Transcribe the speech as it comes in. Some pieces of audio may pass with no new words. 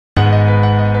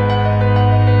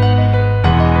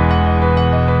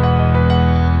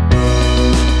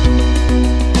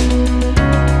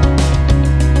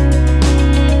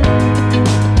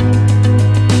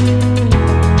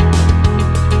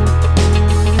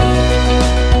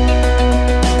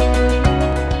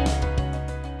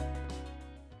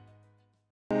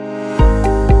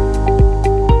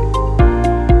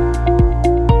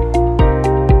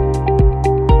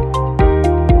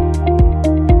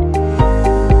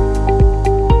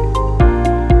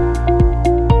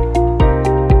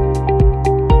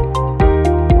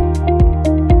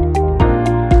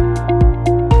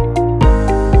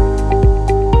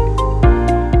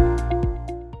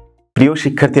প্রিয়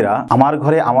শিক্ষার্থীরা, আমার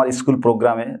ঘরে আমার স্কুল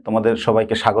প্রোগ্রামে তোমাদের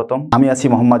সবাইকে স্বাগতম। আমি আছি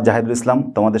মোহাম্মদ জাহিদুল ইসলাম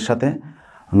তোমাদের সাথে।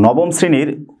 নবম শ্রেণীর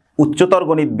উচ্চতর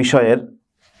গণিত বিষয়ের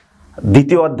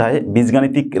দ্বিতীয় অধ্যায়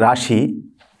বীজগাণিতিক রাশি।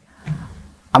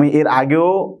 আমি এর আগেও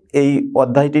এই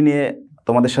অধ্যায়টি নিয়ে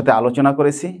তোমাদের সাথে আলোচনা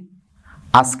করেছি।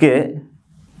 আজকে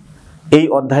এই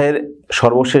অধ্যায়ের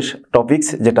সর্বশেষ টপিকস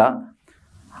যেটা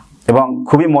এবং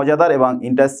খুবই মজাদার এবং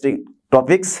ইন্টারেস্টিং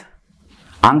টপিকস,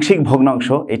 আংশিক ভগ্নাংশ,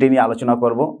 এটি নিয়ে আলোচনা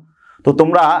করব। তো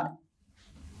তোমরা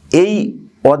এই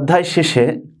অধ্যায় শেষে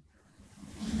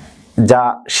যা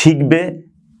শিখবে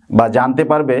বা জানতে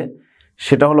পারবে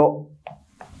সেটা হলো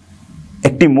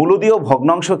একটি মূলদীয়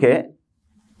ভগ্নাংশকে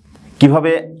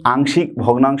কিভাবে আংশিক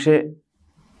ভগ্নাংশে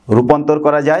রূপান্তর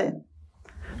করা যায়।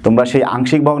 তোমরা সেই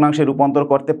আংশিক ভগ্নাংশে রূপান্তর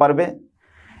করতে পারবে।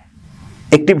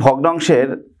 একটি ভগ্নাংশের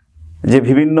যে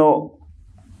বিভিন্ন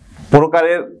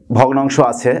প্রকারের ভগ্নাংশ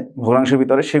আছে ভগ্নাংশের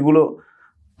ভিতরে, সেগুলো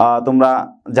তোমরা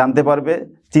জানতে পারবে,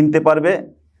 চিনতে পারবে,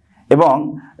 এবং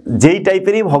যেই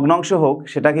টাইপেরই ভগ্নাংশ হোক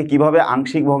সেটাকে কিভাবে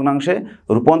আংশিক ভগ্নাংশে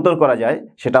রূপান্তর করা যায়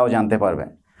সেটাও জানতে পারবে।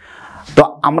 তো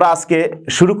আমরা আজকে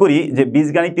শুরু করি যে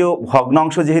বীজগাণিতীয়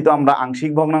ভগ্নাংশ যেহেতু আমরা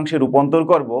আংশিক ভগ্নাংশে রূপান্তর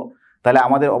করব, তাহলে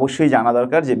আমাদের অবশ্যই জানা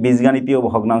দরকার যে বীজগাণিতীয়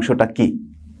ভগ্নাংশটা কি।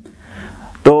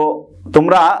 তো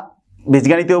তোমরা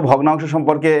বীজগাণিতীয় ভগ্নাংশ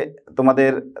সম্পর্কে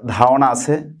তোমাদের ধারণা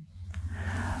আছে।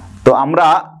 তো আমরা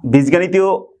বীজগাণিতীয়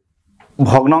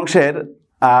ভগ্নাংশের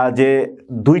যে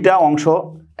দুইটা অংশ,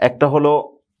 একটা হলো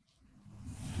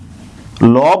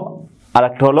লব আর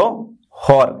একটা হলো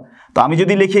হর। তো আমি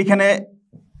যদি লিখি এখানে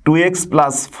 2x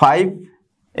 + 5,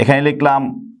 এখানে লিখলাম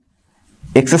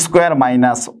x² -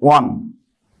 1,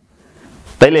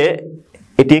 তাইলে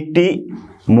এটি একটি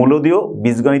মূলদীয়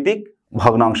বীজগাণিতিক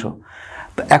ভগ্নাংশ।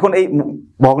 তো এখন এই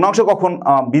ভগ্নাংশ কখন,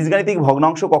 বীজগাণিতিক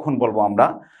ভগ্নাংশ কখন বলবো আমরা?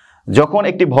 যখন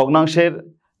একটি ভগ্নাংশের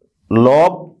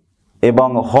লব এবং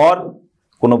হর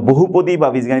কোনো বহুপদী বা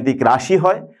বীজগাণিতিক রাশি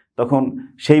হয়, তখন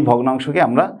সেই ভগ্নাংশকে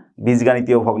আমরা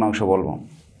বীজগাণিতীয় ভগ্নাংশ বলবো।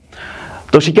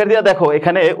 তো শিক্ষার্থীরা দেখো,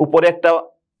 এখানে উপরে একটা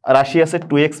রাশি আছে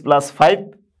 2x + 5,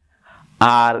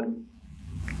 আর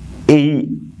এই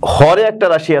হরে একটা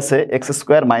রাশি আছে x² -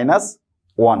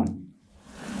 1।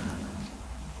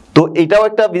 তো এটাও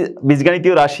একটা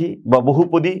বীজগাণিতীয় রাশি বা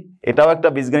বহুপদী, এটাও একটা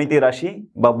বীজগাণিতীয় রাশি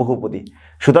বা বহুপদী।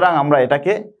 সুতরাং আমরা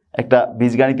এটাকে একটা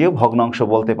বীজগাণিতীয় ভগ্নাংশ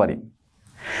বলতে পারি।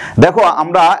 দেখো,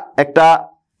 আমরা একটা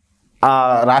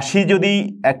রাশি যদি,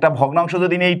 একটা ভগ্নাংশ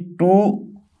যদি নেই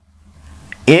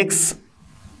 2x -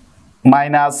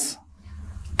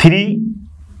 3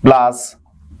 +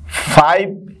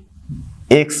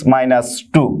 5x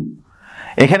 - 2,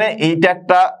 এখানে এইটা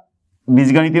একটা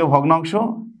বীজগাণিতীয় ভগ্নাংশ।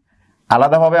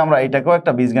 আলাদাভাবে আমরা এটাকেও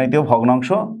একটা বীজগাণিতীয় ভগ্নাংশ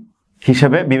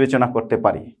হিসেবে বিবেচনা করতে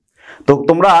পারি। তো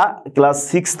তোমরা ক্লাস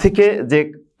 6 থেকে যে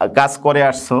কাজ করে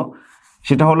আসছো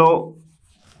সেটা হলো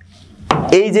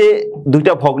এই যে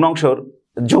দুইটা ভগ্নাংশর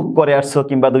যোগ করে আসছো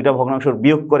কিংবা দুইটা ভগ্নাংশর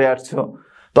বিয়োগ করে আসছো।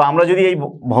 তো আমরা যদি এই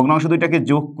ভগ্নাংশ দুইটাকে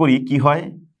যোগ করি কি হয়,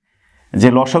 যে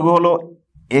লসাগু হলো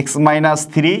x -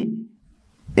 3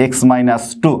 x -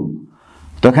 2।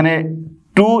 তো এখানে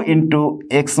 2 ×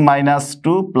 x -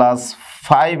 2 +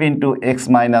 5 × x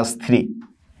 - 3,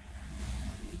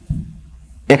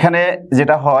 এখানে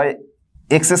যেটা হয়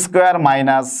x² -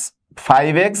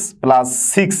 5x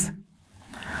 + 6,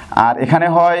 আর এখানে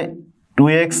হয়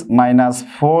 2x -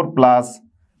 4 +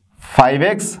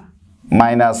 5x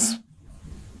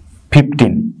 -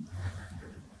 15।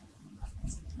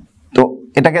 তো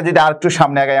এটাকে যদি আর একটু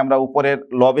সামনে আগাই, আমরা উপরের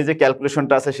লবে যে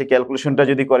ক্যালকুলেশনটা আছে সেই ক্যালকুলেশনটা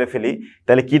যদি করে ফেলি,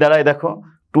 তাহলে কি দাঁড়ায় দেখো,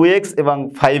 2x এবং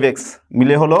 5x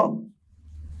মিলে হলো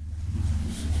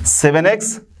 7x,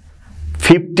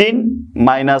 15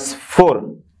 - 4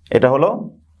 এটা হলো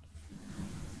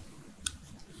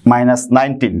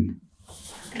 -19,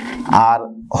 আর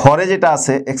হরে যেটা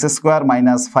আছে x²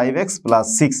 - 5x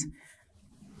 + 6,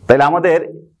 তাহলে আমাদের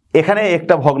এখানে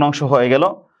একটা ভগ্নাংশ হয়ে গেল।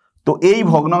 তো এই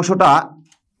ভগ্নাংশটা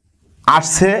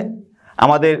আসছে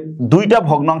আমাদের দুইটা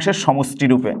ভগ্নাংশের সমষ্টি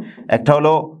রূপে, একটা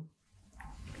হলো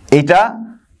এইটা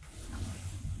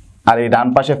আর এই ডান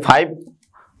পাশে 5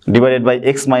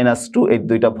 / x - 2, এই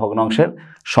দুইটা ভগ্নাংশের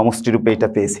সমষ্টি রূপে এটা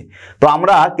পেয়েছি। তো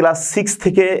আমরা ক্লাস 6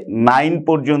 থেকে 9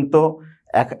 পর্যন্ত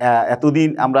এতদিন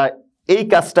আমরা এই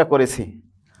কাজটা করেছি।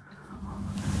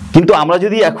 কিন্তু আমরা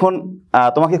যদি এখন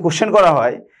তোমাকে কোশ্চেন করা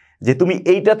হয় যে তুমি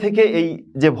এইটা থেকে এই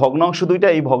যে ভগ্নাংশ দুইটা,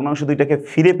 এই ভগ্নাংশ দুইটাকে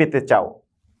ফিরে পেতে চাও,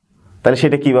 তাহলে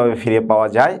সেটা কিভাবে ফিরে পাওয়া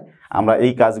যায়, আমরা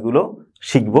এই কাজগুলো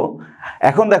শিখব।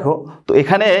 এখন দেখো, তো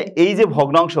এখানে এই যে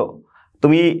ভগ্নাংশ,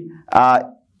 তুমি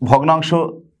ভগ্নাংশ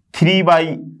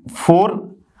 3/4,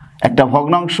 একটা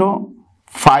ভগ্নাংশ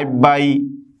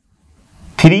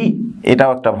 5/3,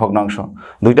 এটাও একটা ভগ্নাংশ।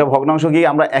 দুইটা ভগ্নাংশ কি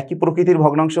আমরা একই প্রকৃতির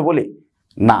ভগ্নাংশ বলি?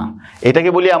 না, এটাকে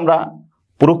বলি আমরা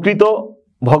প্রকৃত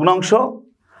ভগ্নাংশ,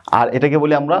 আর এটাকে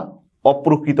বলি আমরা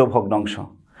অপ্রকৃত ভগ্নাংশ।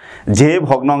 যে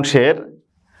ভগ্নাংশের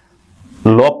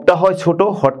লবটা হয় ছোট,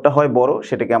 হরটা হয় বড়,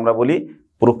 সেটাকে আমরা বলি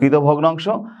প্রকৃত ভগ্নাংশ।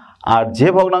 আর যে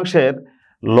ভগ্নাংশের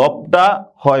লবটা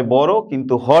হয় বড়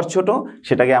কিন্তু হর ছোট,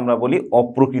 সেটাকে আমরা বলি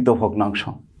অপ্রকৃত ভগ্নাংশ।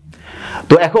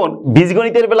 তো এখন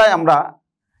বীজগণিতের বেলায় আমরা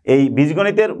এই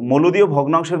বীজগণিতের মৌলদীয়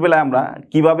ভগ্নাংশের বেলায় আমরা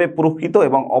কিভাবে প্রকৃত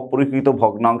এবং অপ্রকৃত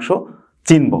ভগ্নাংশ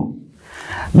চিনব।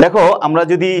 দেখো, আমরা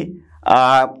যদি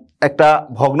একটা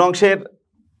ভগ্নাংশের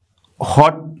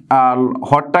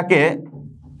হরটাকে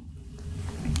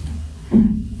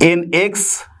nx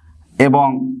এবং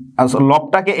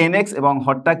লবটাকে nx এবং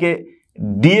হরটাকে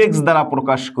dx দ্বারা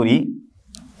প্রকাশ করি,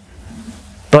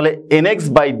 তাহলে nx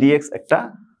বাই dx একটা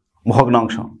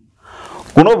ভগ্নাংশ।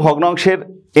 কোনো ভগ্নাংশের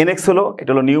nx হলো, এটা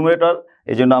হলো নিউমারেটর,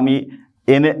 এই জন্য আমি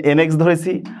nx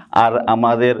ধরেছি। আর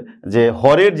আমাদের যে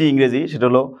হরের যে ইংরেজি সেটা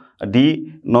হলো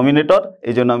ডিনোমিনেটর,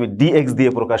 এই জন্য আমি dx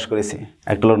দিয়ে প্রকাশ করেছি।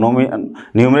 একটা হলো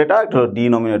নিউমারেটর, একটা হলো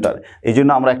ডিনোমিনেটর, এই জন্য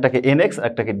আমরা একটাকে nx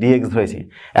একটাকে dx ধরেছি।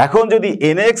 এখন যদি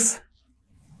nx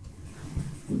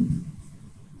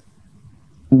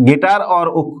greater or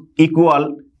equal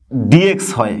dx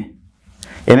হয়,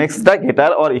 nxটা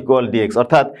গ্রেটার অর ইকুয়াল dx,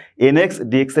 অর্থাৎ nx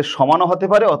dx এর সমানও হতে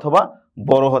পারে অথবা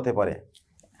বড় হতে পারে।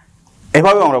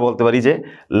 এভাবে আমরা বলতে পারি যে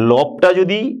লবটা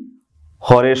যদি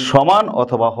হরের সমান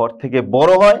অথবা হর থেকে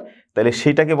বড় হয়, তাহলে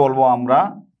সেটাকে বলবো আমরা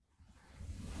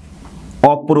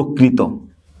অপ্রকৃত।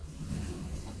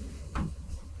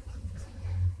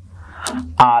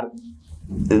 আর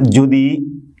যদি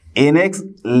nx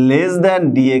লেস দ্যান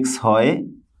dx হয়,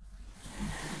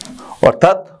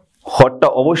 অর্থাৎ হরটা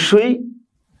অবশ্যই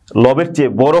লবের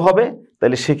চেয়ে বড় হবে,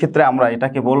 তাহলে সেক্ষেত্রে আমরা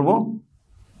এটাকে বলবো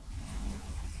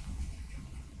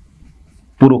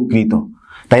প্রকৃত।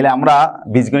 তাইলে আমরা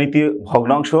বীজগণিতীয়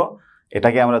ভগ্নাংশ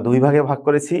এটাকে আমরা দুই ভাগে ভাগ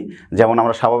করেছি। যেমন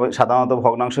আমরা সাধারণত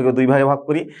ভগ্নাংশকে দুই ভাগে ভাগ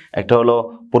করি, একটা হলো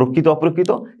প্রকৃত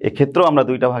অপ্রকৃত। এক্ষেত্রেও আমরা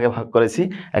দুইটা ভাগে ভাগ করেছি,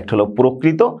 একটা হলো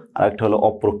প্রকৃত আর একটা হলো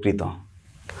অপ্রকৃত।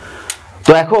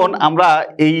 তো এখন আমরা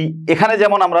এখানে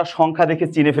যেমন আমরা সংখ্যা দেখে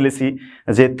চিনে ফেলেছি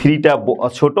যে 3টা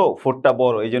ছোট 4টা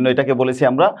বড়, এই জন্য এটাকে বলেছি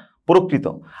আমরা প্রকৃত।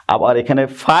 আবার এখানে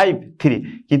 5 3,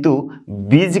 কিন্তু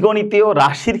বীজগণিতীয়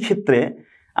রাশির ক্ষেত্রে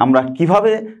আমরা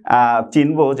কিভাবে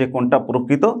চিনব যে কোনটা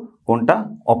প্রকৃত কোনটা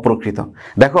অপ্রকৃত।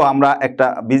 দেখো, আমরা একটা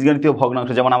বীজগণিতীয় ভগ্নাংশ,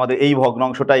 যেমন আমাদের এই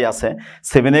ভগ্নাংশটাই আছে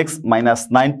 7x -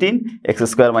 19 x²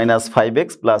 - 5x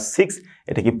 + 6,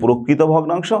 এটা কি প্রকৃত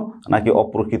ভগ্নাংশ নাকি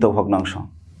অপ্রকৃত ভগ্নাংশ?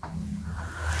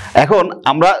 এখন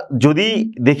আমরা যদি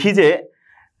দেখি যে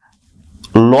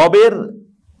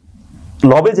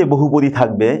লবে যে বহুপদী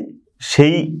থাকবে,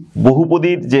 সেই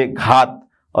বহুপদীর যে ঘাত,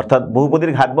 অর্থাৎ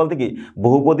বহুপদীর ঘাত বলতে কি,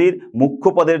 বহুপদীর মুখ্য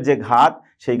পদের যে ঘাত,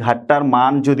 সেই ঘাতটার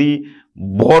মান যদি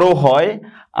বড় হয়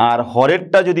আর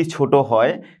হরেরটা যদি ছোট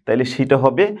হয়, তাহলে সেটা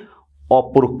হবে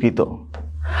অপ্রকৃত।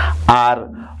 আর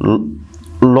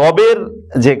লবের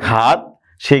যে ঘাত,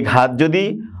 সেই ঘাত যদি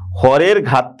হরের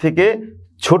ঘাত থেকে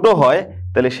ছোট হয়,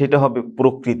 তাহলে সেটা হবে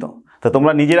প্রকৃত। তো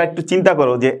তোমরা নিজেরা একটু চিন্তা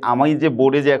করো যে আমি যে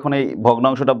বোর্ডে যে এখন এই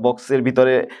ভগ্নাংশটা বক্সের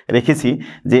ভিতরে রেখেছি,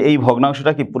 যে এই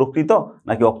ভগ্নাংশটা কি প্রকৃত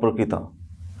নাকি অপ্রকৃত?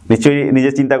 নিশ্চয়ই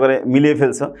নিজে চিন্তা করে মিলিয়ে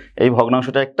ফেলছো। এই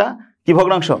ভগ্নাংশটা একটা কি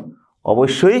ভগ্নাংশ?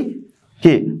 অবশ্যই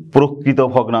কি প্রকৃত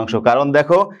ভগ্নাংশ। কারণ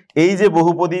দেখো, এই যে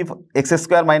বহুপদী x²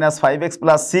 - 5x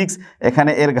 + 6,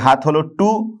 এখানে এর ঘাত হলো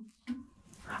 2,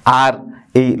 আর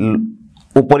এই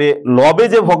উপরে লবে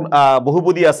যে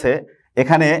বহুপদী আছে,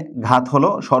 এখানে ঘাত হলো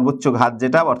সর্বোচ্চ ঘাত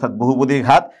যেটা, অর্থাৎ বহুপদীর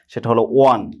ঘাত, সেটা হলো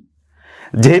 1।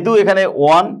 যেহেতু এখানে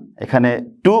 1 এখানে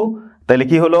 2, তাহলে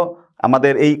কি হলো,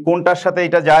 আমাদের এই কোনটার সাথে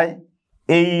এটা যায়?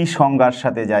 এই সংজ্ঞার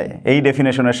সাথে যায়, এই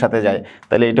ডেফিনেশনের সাথে যায়।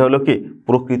 তাহলে এটা হলো কি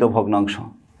প্রকৃত ভগ্নাংশ।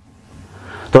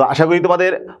 তো আশা করি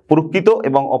তোমাদের প্রকৃত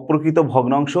এবং অপ্রকৃত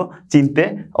ভগ্নাংশ চিনতে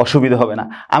অসুবিধা হবে না।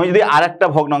 আমি যদি আরেকটা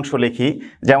ভগ্নাংশ লিখি,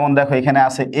 যেমন দেখো এখানে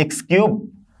আছে x³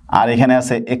 আর এখানে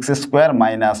আছে x²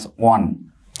 - 1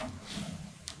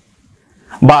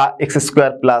 বা x²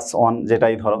 + 1,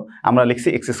 যেটাই ধরো, আমরা লিখছি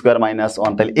x² -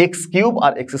 1, তাহলে x³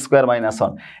 আর x² -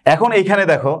 1। এখন এইখানে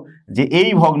দেখো যে এই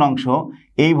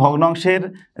ভগ্নাংশের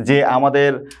যে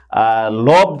আমাদের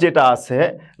লব যেটা আছে,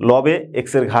 লবে x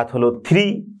এর ঘাত হলো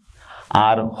 3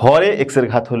 আর হরে x এর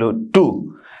ঘাত হলো 2।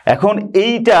 এখন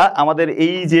এইটা আমাদের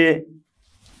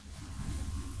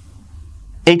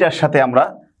এইটার সাথে আমরা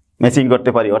ম্যাচিং করতে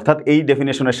পারি, অর্থাৎ এই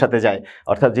ডেফিনেশনের সাথে যায়।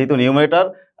 অর্থাৎ যেহেতু নিউমারেটর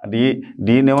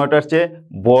ডিনোমিনেটর চেয়ে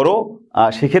বড়,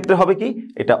 সেক্ষেত্রে হবে কি,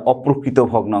 এটা অপ্রকৃত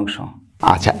ভগ্নাংশ।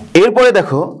 আচ্ছা, এরপরে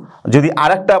দেখো যদি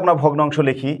আরেকটা আমরা ভগ্নাংশ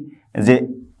লিখি যে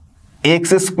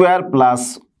x² +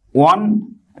 1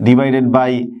 /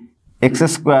 x²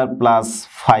 +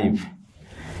 5,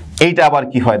 এইটা আবার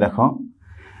কি হয় দেখো,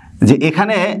 যে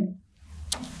এখানে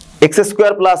x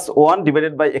square plus 1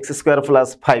 divided by x square plus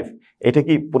 5, এটা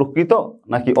কি প্রকৃত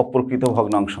নাকি অপ্রকৃত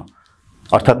ভগ্নাংশ,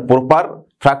 অর্থাৎ প্রপার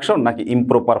ফ্র্যাকশন নাকি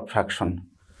ইমপ্রপার ফ্র্যাকশন?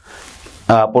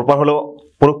 প্রপার হলো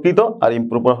প্রকৃত আর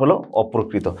ইমপ্রপার হলো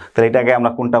অপ্রকৃত। তাহলে এটাকে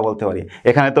আমরা কোনটা বলতে পারি?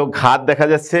 এখানে তো ঘাত দেখা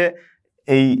যাচ্ছে,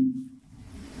 এই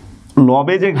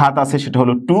লবে যে ঘাত আছে সেটা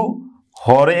হলো 2,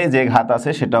 হরে যে ঘাত আছে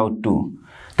সেটাও 2,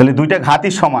 তাহলে দুইটা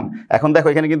ঘাতই সমান। এখন দেখো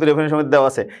এখানে কিন্তু রেফারেন্স মধ্যে দেওয়া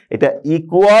আছে এটা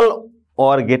equal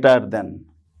or greater than,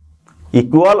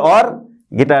 equal or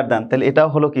greater than, তাহলে এটাও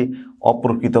হলো কি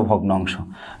অপ্রকৃত ভগ্নাংশ।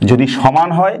 যদি সমান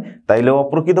হয় তাইলেও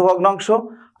অপ্রকৃত ভগ্নাংশ,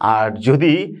 আর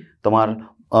যদি তোমার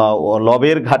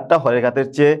লবের ঘাতটা হরের ঘাতের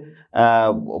চেয়ে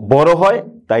বড় হয়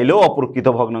তাইলেও অপ্রকৃত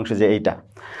ভগ্নাংশ যে এইটা।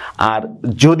 আর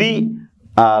যদি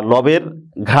লবের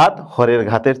ঘাত হরের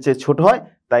ঘাতের চেয়ে ছোট হয়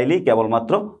তাইলেই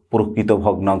কেবলমাত্র প্রকৃত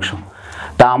ভগ্নাংশ।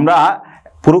 তা আমরা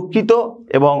প্রকৃত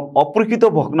এবং অপ্রকৃত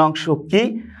ভগ্নাংশ কি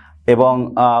এবং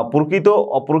প্রকৃত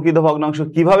অপ্রকৃত ভগ্নাংশ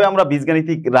কিভাবে আমরা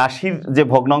বীজগাণিতিক রাশির যে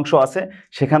ভগ্নাংশ আছে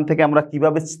সেখান থেকে আমরা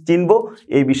কিভাবে চিনব,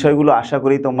 এই বিষয়গুলো আশা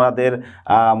করি তোমাদের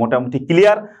মোটামুটি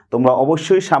ক্লিয়ার। তোমরা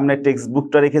অবশ্যই সামনে টেক্সট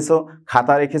বুকটা রেখেছো,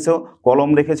 খাতা রেখেছো, কলম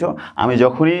রেখেছো। আমি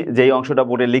যখনই যেই অংশটা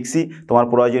বোর্ডে লিখছি তোমার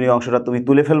প্রয়োজনীয় অংশটা তুমি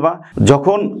তুলে ফেলবা।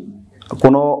 যখন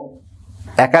কোনো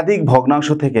একাধিক ভগ্নাংশ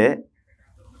থেকে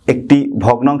একটি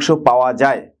ভগ্নাংশ পাওয়া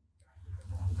যায়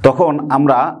তখন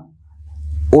আমরা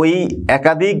ওই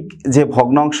একাধিক যে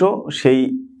ভগ্নাংশ, সেই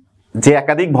যে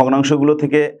একাধিক ভগ্নাংশগুলো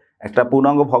থেকে একটা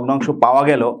পূর্ণাঙ্গ ভগ্নাংশ পাওয়া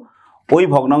গেল, ওই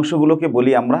ভগ্নাংশগুলোকে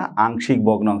বলি আমরা আংশিক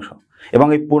ভগ্নাংশ। এবং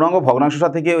এই পূর্ণাঙ্গ ভগ্নাংশটা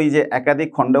থেকে ওই যে একাধিক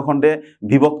খণ্ডে খণ্ডে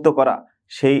বিভক্ত করা,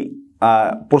 সেই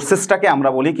প্রসেসটাকে আমরা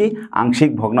বলি কি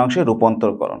আংশিক ভগ্নাংশে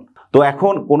রূপান্তরকরণ। তো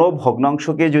এখন কোনো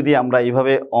ভগ্নাংশকে যদি আমরা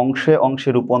এইভাবে অংশে অংশে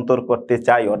রূপান্তর করতে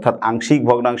চাই, অর্থাৎ আংশিক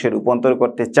ভগ্নাংশে রূপান্তর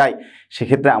করতে চাই,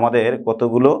 সেক্ষেত্রে আমাদের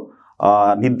কতগুলো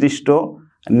নির্দিষ্ট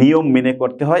নিয়ম মেনে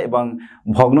করতে হয়। এবং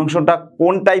ভগ্নাংশটা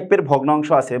কোন টাইপের ভগ্নাংশ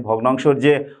আছে, ভগ্নাংশের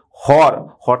যে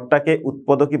হরটাকে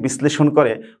উৎপাদকে বিশ্লেষণ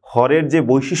করে হরের যে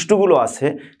বৈশিষ্ট্যগুলো আছে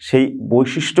সেই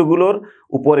বৈশিষ্ট্যগুলোর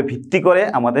উপরে ভিত্তি করে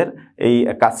আমাদের এই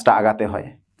কাজটা আগাতে হয়।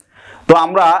 তো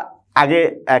আমরা আগে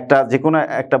যে কোনো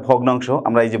একটা ভগ্নাংশ,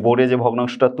 আমরা এই যে বোর্ডে যে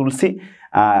ভগ্নাংশটা তুলছি,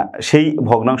 সেই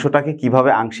ভগ্নাংশটাকে কিভাবে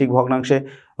আংশিক ভগ্নাংশে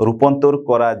রূপান্তর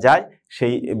করা যায়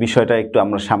সেই বিষয়টা একটু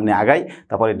আমরা সামনে আগাই,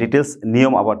 তারপরে ডিটেলস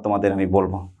নিয়ম আবার তোমাদের আমি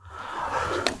বলবো।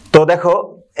 তো দেখো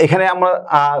এখানে আমরা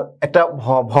একটা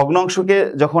ভগ্নাংশকে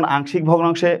যখন আংশিক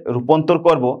ভগ্নাংশে রূপান্তর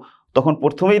করব তখন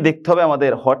প্রথমেই দেখতে হবে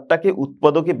আমাদের হরটাকে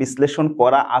উৎপাদকে বিশ্লেষণ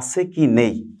করা আছে কি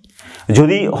নেই।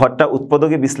 যদি হরটা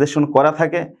উৎপাদকে বিশ্লেষণ করা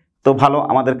থাকে তো ভালো,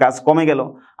 আমাদের কাজ কমে গেল।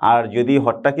 আর যদি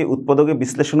হরটাকে উৎপাদকে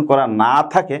বিশ্লেষণ করা না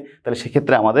থাকে তাহলে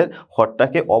সেক্ষেত্রে আমাদের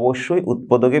হরটাকে অবশ্যই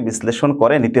উৎপাদকে বিশ্লেষণ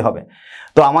করে নিতে হবে।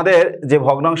 তো আমাদের যে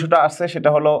ভগ্নাংশটা আছে সেটা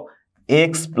হলো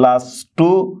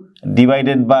x+2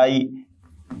 divided by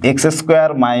x square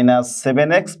minus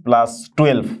 7x plus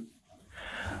 12।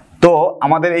 তো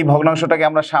আমাদের এই ভগ্নাংশটাকে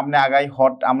আমরা সামনে আগাই।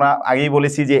 আমরা আগেই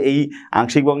বলেছি যে এই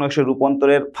আংশিক ভগ্নাংশের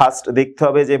রূপান্তরের ফার্স্ট দেখতে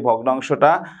হবে যে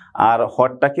ভগ্নাংশটা আর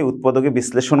হরটাকে উৎপাদকে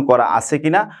বিশ্লেষণ করা আছে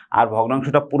কিনা, আর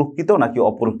ভগ্নাংশটা প্রকৃত নাকি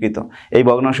অপ্রকৃত। এই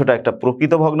ভগ্নাংশটা একটা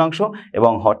প্রকৃত ভগ্নাংশ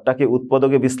এবং হরটাকে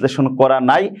উৎপাদকে বিশ্লেষণ করা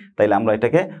নাই, তাইলে আমরা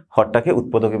এটাকে হরটাকে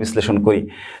উৎপাদকে বিশ্লেষণ করি।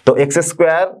 তো x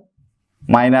square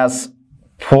minus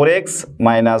 4x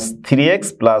minus 3x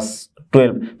plus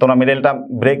 12, তোমরা মিডল টার্ম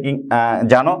ব্রেকিং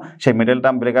জানো, সেই মিডল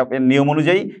টার্ম ব্রেকআপের নিয়ম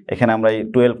অনুযায়ী এখানে আমরা এই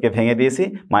 12কে ভেঙে দিয়েছি,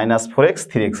 মাইনাস 4x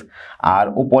 3x, আর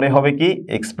উপরে হবে কি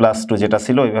x+2 যেটা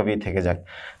ছিল ওইভাবেই থেকে যাক।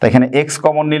 তো এখানে x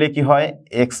কমন নিলে কি হয়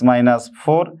x মাইনাস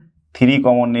 4, 3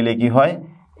 কমন নিলে কি হয়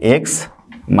x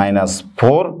মাইনাস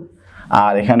 4,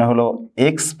 আর এখানে হলো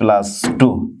x+2,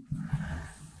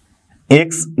 x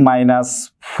minus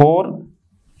 4,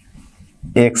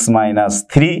 x minus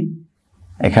 3,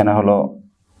 এখানে হলো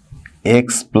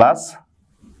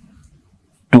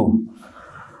x+2।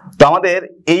 তো আমাদের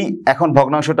এই এখন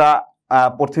ভগ্নাংশটা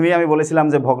প্রথমেই আমি বলেছিলাম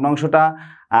যে ভগ্নাংশটা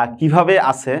কিভাবে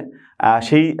আছে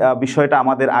সেই বিষয়টা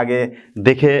আমাদের আগে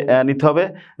দেখে নিতে হবে।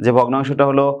 যে ভগ্নাংশটা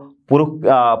হলো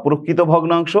প্রকৃত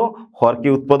ভগ্নাংশ, হরকে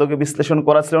উৎপাদকে বিশ্লেষণ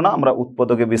করা ছিল না, আমরা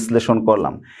উৎপাদকে বিশ্লেষণ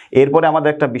করলাম। এরপরে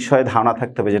আমাদের একটা বিষয়ে ধারণা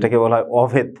থাকতে হবে যেটাকে বলা হয়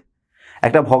অভেদ।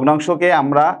 একটা ভগ্নাংশকে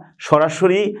আমরা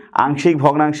সরাসরি আংশিক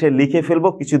ভগ্নাংশে লিখে ফেলবো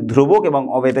কিছু ধ্রুবক এবং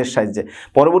অভেদের সাহায্যে,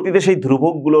 পরবর্তীতে সেই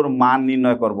ধ্রুবকগুলোর মান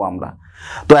নির্ণয় করব আমরা।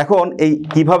 তো এখন এই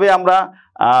কিভাবে আমরা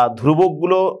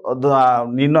ধ্রুবকগুলো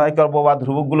নির্ণয় করব বা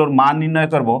ধ্রুবকগুলোর মান নির্ণয়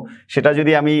করব সেটা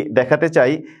যদি আমি দেখাতে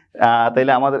চাই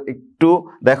তাহলে আমাদের একটু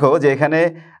দেখো যে এখানে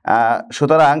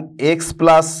সুতরাং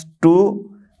x+2,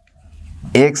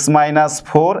 x minus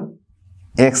 4,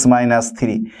 x minus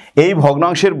 3, এই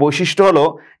ভগ্নাংশের বৈশিষ্ট্য হলো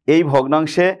এই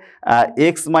ভগ্নাংশে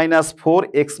x মাইনাস 4,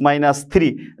 x মাইনাস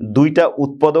 3 দুইটা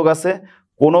উৎপাদক আছে।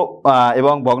 কোনো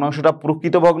এবং ভগ্নাংশটা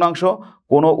প্রকৃত ভগ্নাংশ,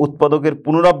 কোনো উৎপাদকের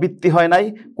পুনরাবৃত্তি হয় নাই,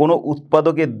 কোনো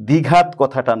উৎপাদকের দ্বিঘাত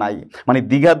কথাটা নাই। মানে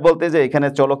দ্বিঘাত বলতে যে এখানে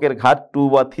চলকের ঘাত 2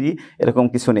 বা 3 এরকম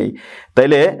কিছু নেই।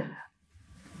 তাইলে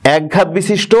এক ঘাত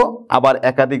বিশিষ্ট আবার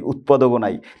একাধিক উৎপাদকও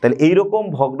নাই। তাহলে এইরকম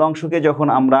ভগ্নাংশকে যখন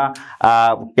আমরা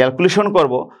ক্যালকুলেশন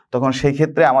করব তখন সেই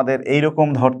ক্ষেত্রে আমাদের এইরকম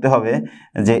ধরতে হবে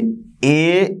যে a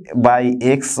by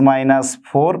x minus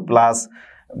 4 plus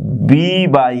B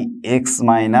by x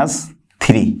minus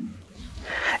 3।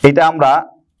 এটা আমরা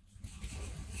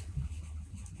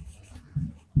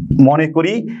মনে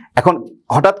করি। এখন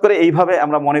হঠাৎ করে এইভাবে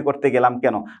আমরা মনে করতে গেলাম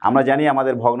কেন? আমরা জানি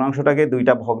আমাদের ভগ্নাংশটাকে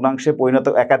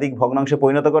একাধিক ভগ্নাংশে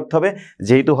পরিণত করতে হবে।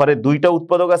 যেহেতু হরে দুইটা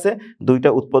উৎপাদক আছে, দুইটা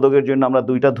উৎপাদকের জন্য আমরা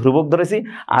দুইটা ধ্রুবক ধরেছি।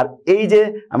 আর এই যে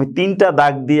আমি 3টা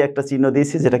দাগ দিয়ে একটা চিহ্ন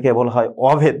দিয়েছি যেটাকে বলা হয়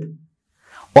অভেদ।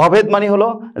 অভেদ মানে হলো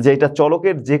যে এটা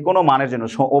চলকের যে কোনো মানের জন্য,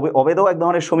 অভেদও এক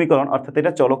ধরনের সমীকরণ, অর্থাৎ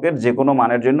এটা চলকের যে কোনো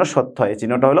মানের জন্য সত্য হয়।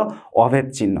 চিহ্নটা হলো অভেদ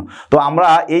চিহ্ন। তো আমরা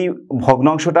এই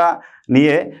ভগ্নাংশটা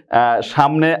নিয়ে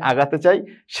সামনে আগাতে চাই।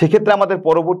 সেক্ষেত্রে আমাদের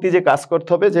পরবর্তী যে কাজ করতে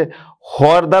হবে যে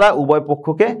হর দ্বারা উভয়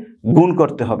পক্ষকে গুণ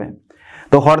করতে হবে।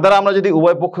 তো হর দ্বারা আমরা যদি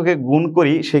উভয় পক্ষকে গুণ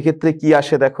করি সেক্ষেত্রে কি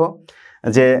আসে দেখো,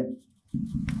 যে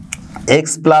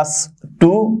এক্স প্লাস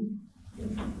 2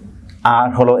 আর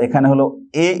হলো এখানে হলো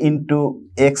a into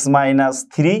x minus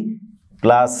 3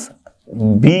 plus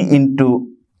B into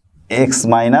x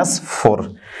minus 4।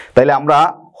 তাইলে আমরা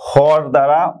হর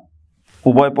দ্বারা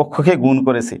উভয় পক্ষকে গুণ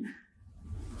করেছি।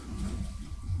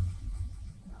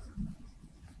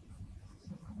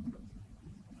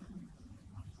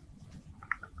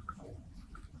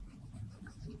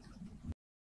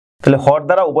 তাহলে হর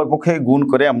দ্বারা উভয় পক্ষে গুণ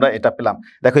করে আমরা এটা পেলাম।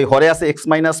 দেখো এই হরে আছে এক্স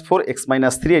মাইনাস 4 এক্স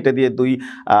মাইনাস 3, এটা দিয়ে দুই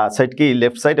সাইডকেই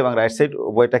লেফট সাইড এবং রাইট সাইড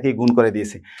উভয়টাকেই গুণ করে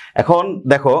দিয়েছি। এখন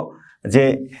দেখো যে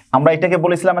আমরা এটাকে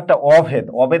বলেছিলাম একটা অভেদ।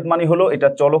 অভেদ মানে হলো এটা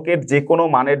চলকের যে কোনো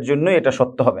মানের জন্যই এটা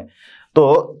সত্য হবে। তো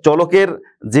চলকের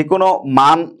যে কোনো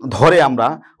মান ধরে আমরা,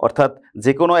 অর্থাৎ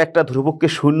যে কোনো একটা ধ্রুবককে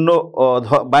শূন্য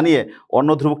বানিয়ে অন্য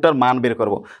ধ্রুবকটার মান বের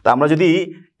করব। তা আমরা যদি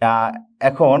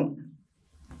এখন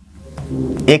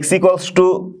x ইকুয়ালস টু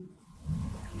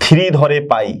 3 ধরে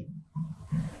পাই,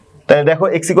 তাহলে দেখো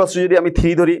x ইকুয়ালস টু যদি আমি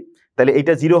 3 ধরি তাহলে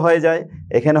এইটা 0 হয়ে যায়,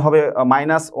 এখানে হবে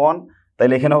 -1,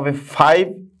 তাহলে এখানে হবে 5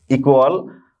 ইকুয়াল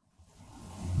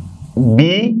b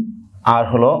আর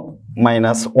হলো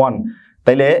 -1,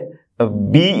 তাইলে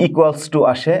b ইকুয়ালস টু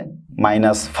আসে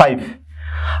 -5।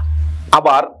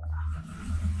 আবার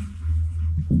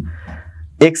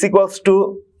x ইকুয়ালস টু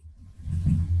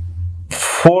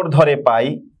 4 ধরে পাই,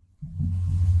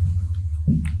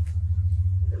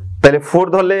 তাহলে 4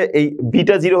 ধরলে এই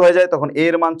বিটা 0 হয়ে যায়, তখন a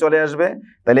এর মান চলে আসবে।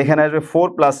 তাহলে এখানে আসবে 4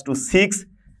 প্লাস 2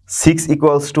 6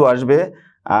 ইকুয়ালস টু আসবে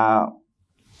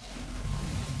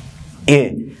a,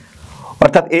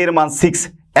 অর্থাৎ a এর মান 6।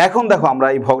 এখন দেখো আমরা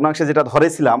এই ভগ্নাংশে যেটা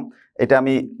ধরেছিলাম এটা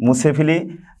আমি মুছে ফেলি।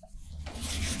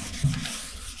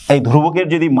 এই ধ্রুবকের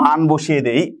যদি মান বসিয়ে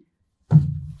দেই,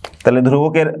 তাহলে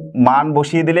ধ্রুবকের মান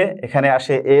বসিয়ে দিলে এখানে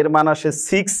আসে a এর মান আসে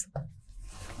 6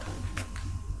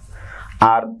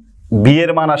 আর b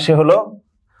এর মান আসে হলো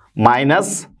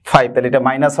 -5, তাহলে এটা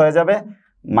মাইনাস হয়ে যাবে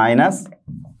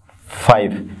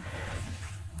 -5।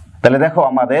 তাহলে দেখো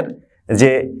আমাদের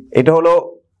যে এটা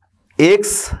হলো6x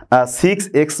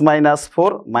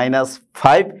 -4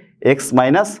 -5x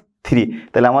 -3।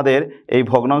 তাহলে আমাদের এই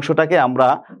ভগ্নাংশটাকে আমরা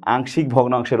আংশিক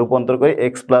ভগ্নাংশে রূপান্তর করি।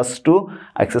 x plus 2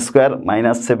 x²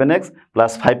 -7x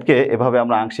plus 5কে এভাবে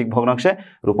আমরা আংশিক ভগ্নাংশে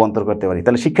রূপান্তর করতে পারি।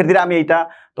 তাহলে শিক্ষার্থীরা আমি এইটা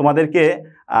তোমাদেরকে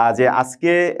যে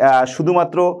আজকে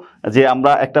শুধুমাত্র যে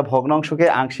আমরা একটা ভগ্নাংশকে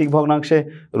আংশিক ভগ্নাংশে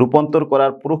রূপান্তর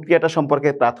করার প্রক্রিয়াটা সম্পর্কে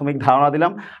প্রাথমিক ধারণা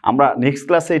দিলাম। আমরা নেক্সট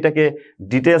ক্লাসে এটাকে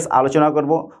ডিটেলস আলোচনা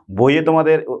করব। বইয়ে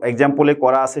তোমাদের এক্সাম্পলে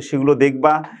করা আছে সেগুলো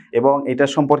দেখবা, এবং এটা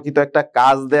সম্পর্কিত একটা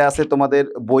কাজ দেয়া আছে তোমাদের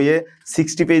বইয়ে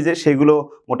 60 পেজে, সেগুলো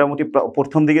মোটামুটি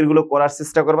প্রথম দিকেরগুলো করার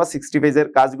চেষ্টা করবা, 60 পেজের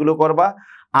কাজগুলো করবা।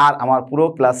 আর আমার পুরো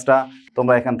ক্লাসটা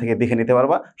তোমরা এখান থেকে দেখে নিতে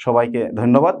পারবা। সবাইকে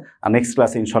ধন্যবাদ। আর নেক্সট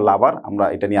ক্লাসে ইনশাল্লাহ আবার আমরা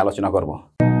এটা নিয়ে আলোচনা করব।